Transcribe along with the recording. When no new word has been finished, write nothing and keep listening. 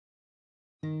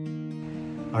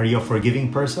Are you a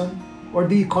forgiving person? Or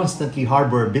do you constantly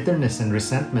harbor bitterness and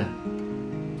resentment?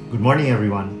 Good morning,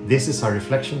 everyone. This is our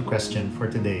reflection question for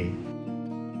today.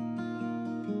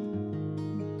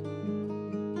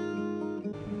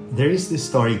 There is this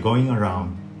story going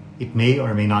around. It may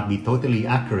or may not be totally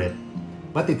accurate,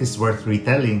 but it is worth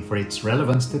retelling for its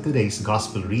relevance to today's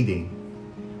gospel reading.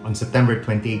 On September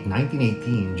 28,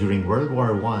 1918, during World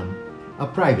War I, a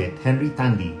private, Henry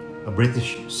Tandy, a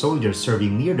British soldier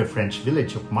serving near the French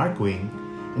village of Marcoing,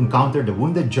 encountered a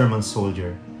wounded German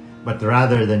soldier, but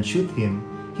rather than shoot him,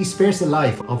 he spares the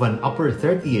life of an upper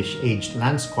 30-ish aged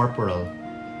lance corporal.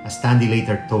 As Tandy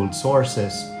later told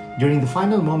sources, during the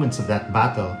final moments of that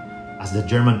battle, as the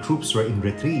German troops were in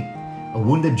retreat, a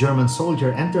wounded German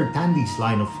soldier entered Tandy's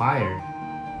line of fire.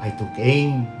 "I took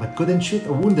aim, but couldn't shoot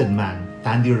a wounded man,"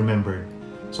 Tandy remembered,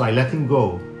 "so I let him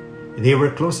go. They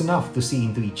were close enough to see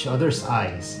into each other's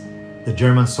eyes." The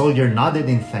German soldier nodded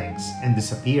in thanks and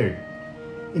disappeared.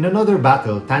 In another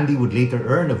battle, Tandy would later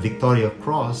earn a Victoria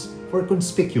Cross for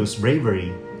conspicuous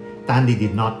bravery. Tandy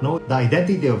did not know the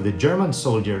identity of the German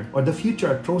soldier or the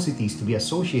future atrocities to be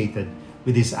associated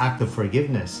with his act of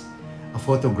forgiveness. A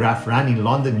photograph ran in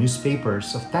London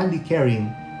newspapers of Tandy carrying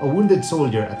a wounded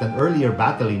soldier at an earlier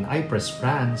battle in Ypres,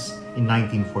 France in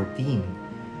 1914.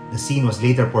 The scene was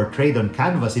later portrayed on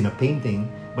canvas in a painting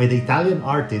by the Italian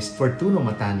artist Fortuno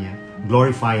Matania,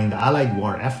 glorifying the Allied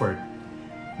war effort.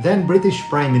 Then British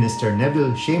Prime Minister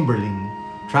Neville Chamberlain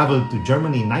traveled to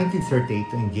Germany in 1938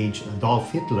 to engage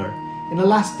Adolf Hitler in a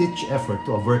last-ditch effort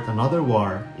to avert another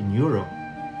war in Europe.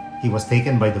 He was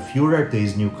taken by the Führer to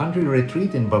his new country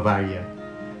retreat in Bavaria.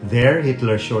 There,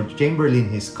 Hitler showed Chamberlain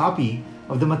his copy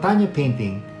of the Matania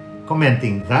painting,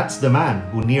 commenting, "That's the man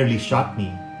who nearly shot me."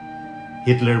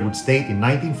 Hitler would state in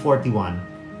 1941,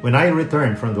 "When I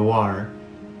returned from the war,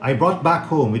 I brought back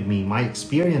home with me my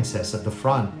experiences at the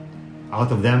front. Out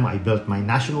of them, I built my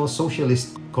National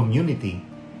Socialist community."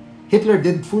 Hitler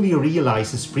didn't fully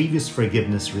realize his previous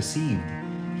forgiveness received.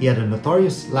 He had a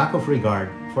notorious lack of regard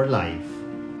for life.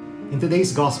 In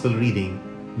today's gospel reading,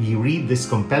 we read this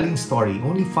compelling story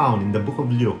only found in the book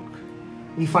of Luke.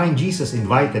 We find Jesus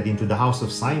invited into the house of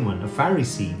Simon, a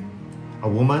Pharisee. A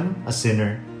woman, a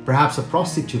sinner, perhaps a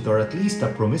prostitute or at least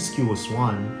a promiscuous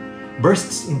one,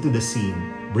 bursts into the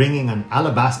scene, bringing an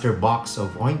alabaster box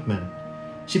of ointment.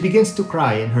 She begins to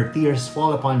cry and her tears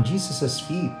fall upon Jesus'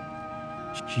 feet.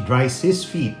 She dries his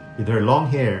feet with her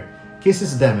long hair,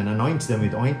 kisses them and anoints them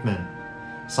with ointment.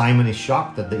 Simon is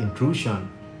shocked at the intrusion.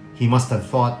 He must have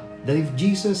thought that if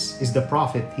Jesus is the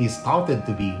prophet he is touted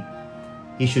to be,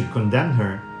 he should condemn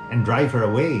her and drive her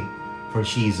away, for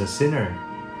she is a sinner.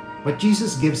 But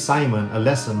Jesus gives Simon a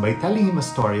lesson by telling him a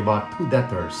story about two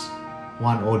debtors.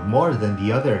 One owed more than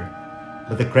the other,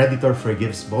 but the creditor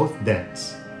forgives both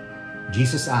debts.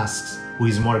 Jesus asks, "Who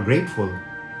is more grateful?"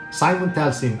 Simon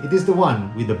tells him it is the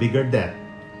one with the bigger debt.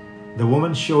 The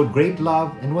woman showed great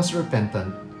love and was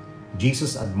repentant.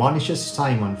 Jesus admonishes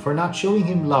Simon for not showing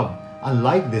him love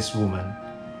unlike this woman.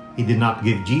 He did not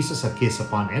give Jesus a kiss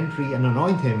upon entry and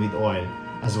anoint him with oil,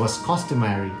 as was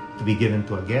customary to be given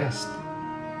to a guest.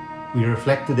 We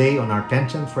reflect today on our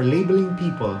penchant for labeling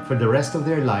people for the rest of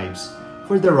their lives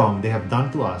for the wrong they have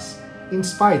done to us, in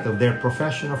spite of their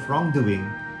profession of wrongdoing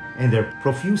and their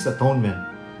profuse atonement.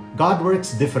 God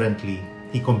works differently.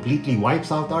 He completely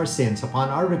wipes out our sins upon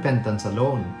our repentance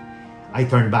alone. I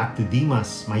turn back to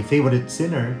Demas, my favorite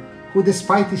sinner, who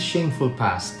despite his shameful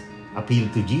past,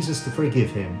 appealed to Jesus to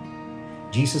forgive him.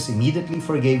 Jesus immediately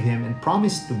forgave him and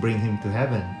promised to bring him to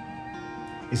heaven.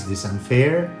 Is this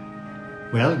unfair?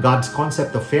 Well, God's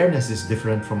concept of fairness is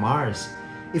different from ours.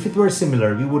 If it were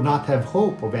similar, we would not have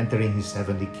hope of entering His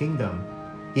heavenly kingdom.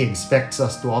 He expects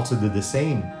us to also do the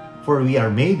same, for we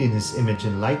are made in His image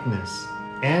and likeness,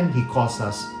 and He calls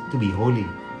us to be holy.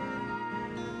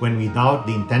 When we doubt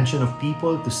the intention of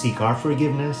people to seek our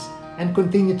forgiveness and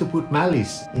continue to put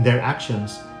malice in their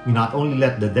actions, we not only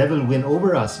let the devil win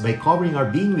over us by covering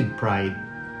our being with pride,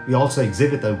 we also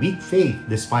exhibit a weak faith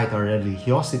despite our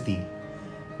religiosity.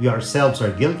 We ourselves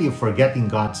are guilty of forgetting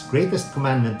God's greatest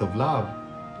commandment of love.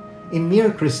 In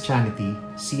Mere Christianity,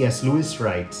 C.S. Lewis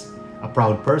writes, "A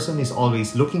proud person is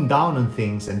always looking down on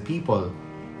things and people,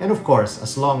 and of course,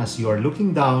 as long as you are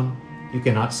looking down, you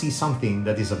cannot see something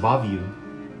that is above you."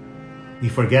 We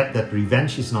forget that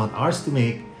revenge is not ours to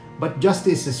make, but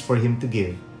justice is for Him to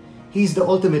give. He is the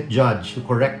ultimate judge who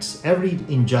corrects every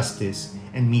injustice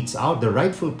and metes out the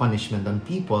rightful punishment on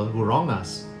people who wrong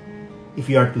us.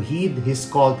 If we are to heed His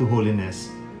call to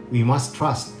holiness, we must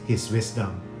trust His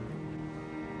wisdom.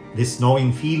 This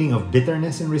gnawing feeling of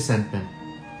bitterness and resentment,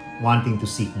 wanting to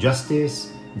seek justice,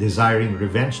 desiring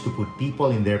revenge to put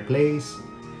people in their place.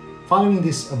 Following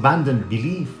this abandoned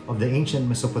belief of the ancient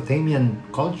Mesopotamian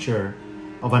culture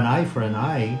of an eye for an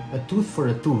eye, a tooth for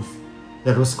a tooth,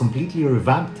 that was completely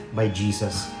revamped by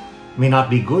Jesus, may not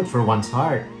be good for one's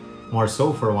heart, more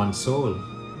so for one's soul.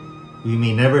 We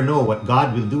may never know what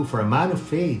God will do for a man of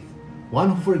faith,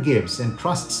 one who forgives and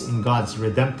trusts in God's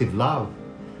redemptive love.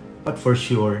 But for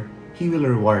sure, He will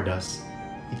reward us.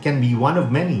 It can be one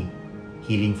of many: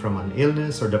 healing from an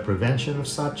illness or the prevention of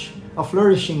such, a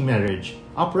flourishing marriage,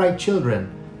 upright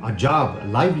children, a job, a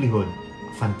livelihood,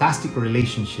 a fantastic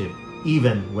relationship,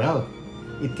 even wealth.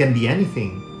 It can be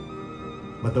anything.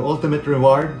 But the ultimate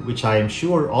reward, which I am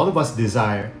sure all of us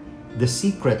desire, the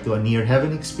secret to a near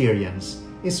heaven experience,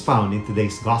 is found in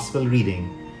today's gospel reading,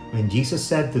 when Jesus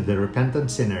said to the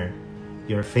repentant sinner,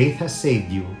 "Your faith has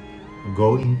saved you.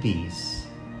 Go in peace."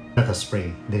 Let us pray.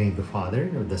 In the name of the Father,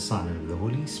 and of the Son, and of the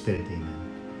Holy Spirit. Amen.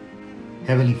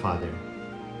 Heavenly Father,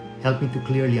 help me to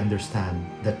clearly understand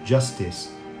that justice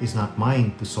is not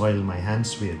mine to soil my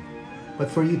hands with,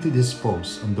 but for you to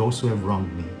dispose on those who have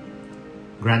wronged me.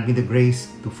 Grant me the grace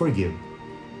to forgive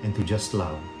and to just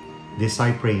love. This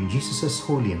I pray in Jesus'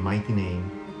 holy and mighty name.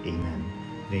 Amen.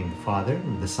 In the name of the Father,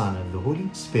 and of the Son, and of the Holy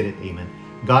Spirit. Amen.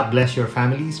 God bless your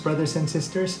families, brothers and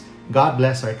sisters. God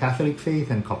bless our Catholic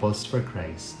faith and couples for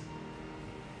Christ.